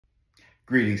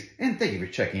Greetings, and thank you for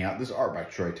checking out this Art by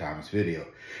Troy Thomas video.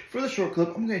 For the short clip,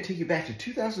 I'm going to take you back to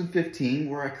 2015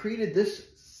 where I created this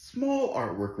small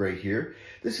artwork right here.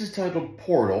 This is titled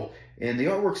Portal, and the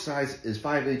artwork size is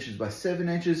 5 inches by 7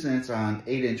 inches, and it's on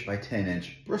 8 inch by 10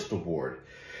 inch Bristol board.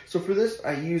 So for this,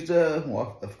 I used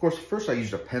first I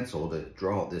used a pencil to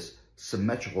draw this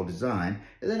symmetrical design,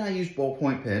 and then I used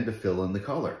ballpoint pen to fill in the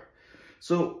color.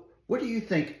 So what do you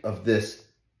think of this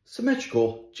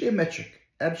symmetrical, geometric,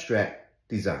 abstract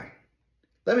design?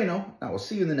 Let me know. I will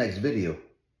see you in the next video.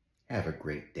 Have a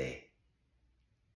great day.